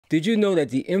Did you know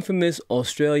that the infamous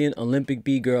Australian Olympic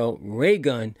B-GIrl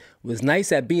Raygun was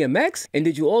nice at BMX? And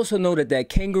did you also know that that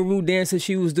kangaroo dance that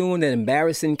she was doing, that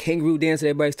embarrassing kangaroo dance that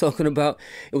everybody's talking about,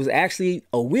 it was actually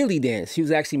a wheelie dance. She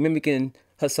was actually mimicking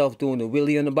herself doing the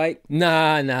wheelie on the bike?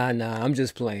 Nah, I'm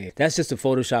just playing. That's just a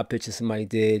Photoshop picture somebody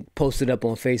did, posted up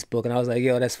on Facebook, and I was like,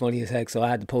 yo, that's funny as heck, so I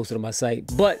had to post it on my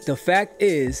site. But the fact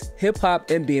is, hip-hop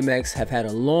and BMX have had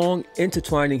a long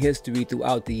intertwining history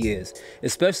throughout the years,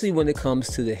 especially when it comes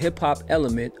to the hip-hop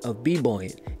element of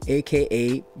b-boying,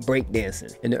 aka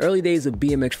breakdancing. In the early days of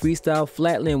BMX freestyle,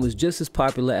 Flatland was just as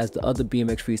popular as the other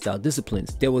BMX freestyle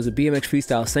disciplines. There was a BMX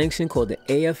freestyle sanction called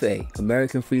the AFA,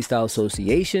 American Freestyle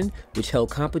Association, which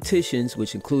held competitions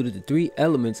which included the three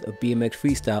elements of BMX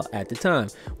freestyle at the time,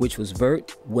 which was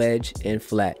vert, wedge, and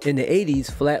flat. In the 80s,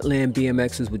 Flatland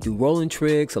BMXers would do rolling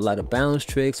tricks, a lot of balance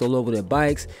tricks all over their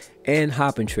bikes, and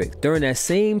hopping tricks. During that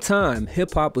same time,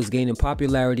 hip-hop was gaining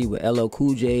popularity with LL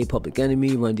Cool J, Public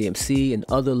Enemy, Run DMC, and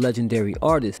other legendary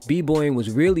artists. B-boying was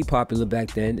really popular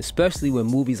back then, especially when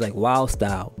movies like Wild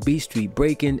Style, Beat Street,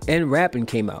 Breakin, and rapping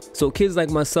came out. So kids like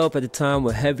myself at the time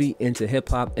were heavy into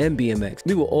hip-hop and BMX.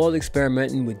 We were all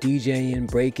experimenting with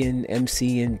DJing, breaking,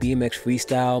 MCing, BMX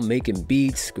freestyle, making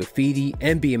beats, graffiti,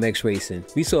 and BMX racing.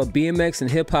 We saw BMX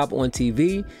and hip-hop on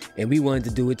TV, and we wanted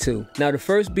to do it too. Now, the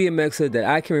first BMXer that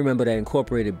I can remember that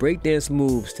incorporated breakdance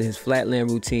moves to his Flatland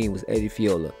routine was Eddie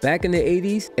Fiola. Back in the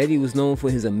 80s, Eddie was known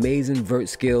for his amazing vert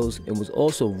skills and was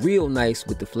also real nice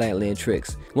with the Flatland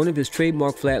tricks. One of his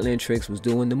trademark Flatland tricks was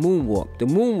doing the moonwalk. The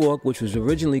moonwalk, which was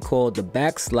originally called the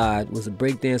backslide, was a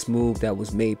breakdance move that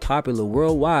was made popular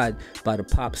worldwide by the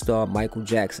pop star Michael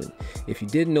Jackson. If you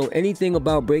didn't know anything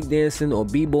about breakdancing or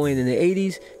b-boying in the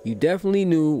 80s, you definitely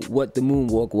knew what the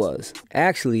moonwalk was.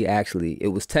 Actually,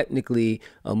 it was technically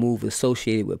a move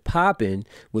associated with popping,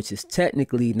 which is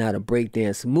technically not a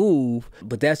breakdance move,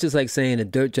 but that's just like saying a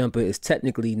dirt jumper is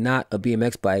technically not a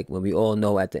BMX bike, when we all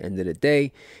know at the end of the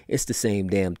day, it's the same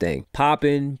damn thing.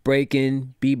 Popping,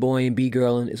 breaking, b-boying,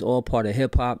 b-girling is all part of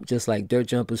hip-hop, just like dirt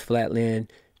jumpers,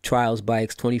 Flatland, trials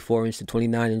bikes, 24-inch to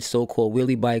 29-inch so-called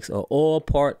wheelie bikes are all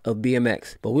part of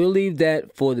BMX. But we'll leave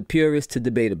that for the purists to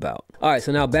debate about. Alright,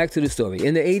 so now back to the story.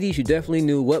 In the 80s, you definitely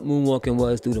knew what moonwalking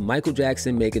was due to Michael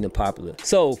Jackson making it popular.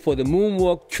 So, for the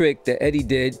moonwalk trick that Eddie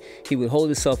did, he would hold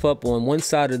himself up on one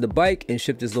side of the bike and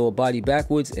shift his lower body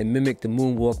backwards and mimic the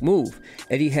moonwalk move.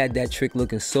 Eddie had that trick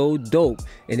looking so dope,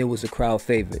 and it was a crowd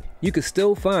favorite. You can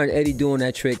still find Eddie doing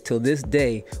that trick till this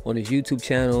day on his YouTube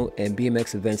channel and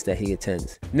BMX events that he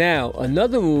attends. Now,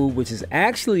 another move, which is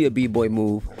actually a b-boy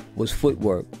move, was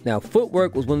footwork. Now,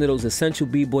 footwork was one of those essential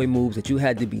b-boy moves that you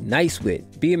had to be nice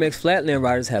with. BMX Flatland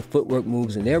riders have footwork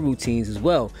moves in their routines as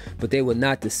well, but they were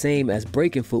not the same as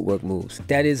breaking footwork moves.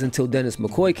 That is until Dennis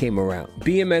McCoy came around.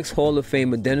 BMX Hall of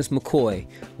Famer Dennis McCoy,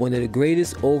 one of the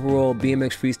greatest overall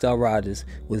BMX freestyle riders,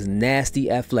 was nasty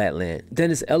at Flatland.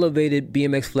 Dennis elevated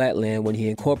BMX Flatland when he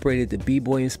incorporated the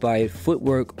b-boy inspired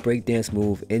footwork breakdance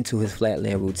move into his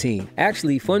Flatland routine.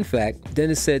 Actually, fun fact,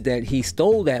 Dennis said that he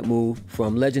stole that move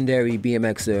from legendary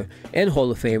BMXer and Hall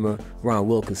of Famer Ron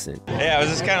Wilkinson. Yeah, it was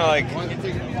just kind of like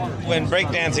when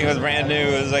breakdancing was brand new,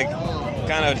 it was like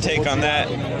kind of a take on that.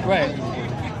 Right.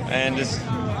 And just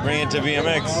bring it to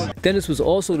BMX. Dennis was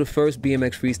also the first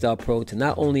BMX freestyle pro to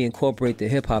not only incorporate the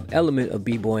hip-hop element of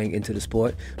b-boying into the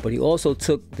sport, but he also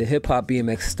took the hip-hop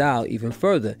BMX style even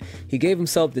further. He gave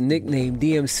himself the nickname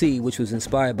DMC, which was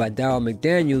inspired by Darryl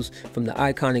McDaniels from the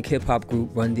iconic hip-hop group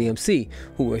Run DMC,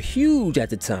 who were huge at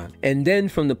the time. And then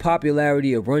from the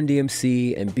popularity of Run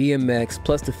DMC and BMX,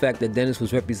 plus the fact that Dennis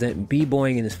was representing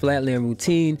b-boying in his Flatland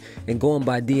routine and going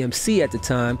by DMC at the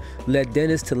time, led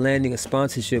Dennis to landing a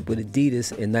sponsorship with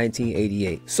Adidas in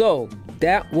 1988. So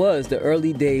that was the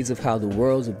early days of how the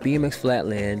worlds of BMX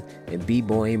Flatland and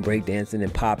b-boying, breakdancing,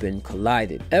 and popping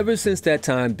collided. Ever since that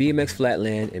time, BMX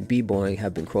Flatland and b-boying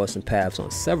have been crossing paths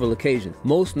on several occasions,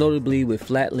 most notably with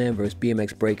Flatland versus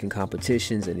BMX breaking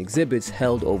competitions and exhibits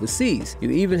held overseas. You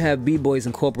even have b-boys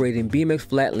incorporating BMX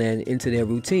Flatland into their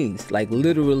routines, like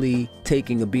literally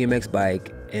taking a BMX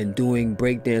bike and doing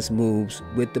breakdance moves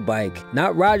with the bike.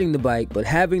 Not riding the bike, but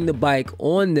having the bike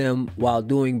on them while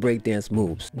doing breakdance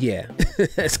moves. Yeah,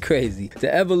 that's crazy.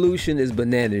 The evolution is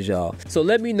bananas, y'all. So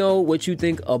let me know what you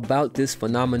think about this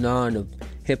phenomenon of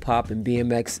hip-hop and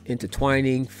BMX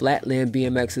intertwining, Flatland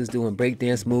BMXers doing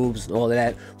breakdance moves and all of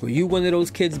that. Were you one of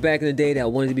those kids back in the day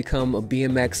that wanted to become a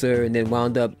BMXer and then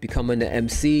wound up becoming an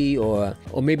MC, or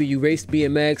maybe you raced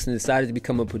BMX and decided to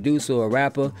become a producer or a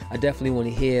rapper? I definitely want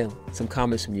to hear some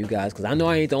comments from you guys, because I know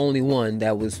I ain't the only one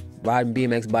that was riding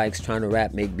BMX bikes, trying to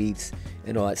rap, make beats,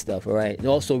 and all that stuff, all right? And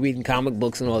also reading comic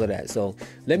books and all of that. So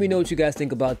let me know what you guys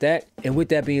think about that. And with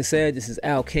that being said, this is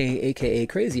Al Kane, aka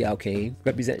Crazy Al Kane,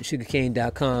 representing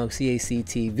sugarcane.com,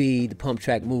 CACTV, the Pump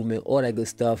Track Movement, all that good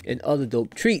stuff, and other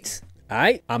dope treats. All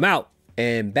right, I'm out.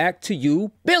 And back to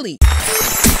you, Billy.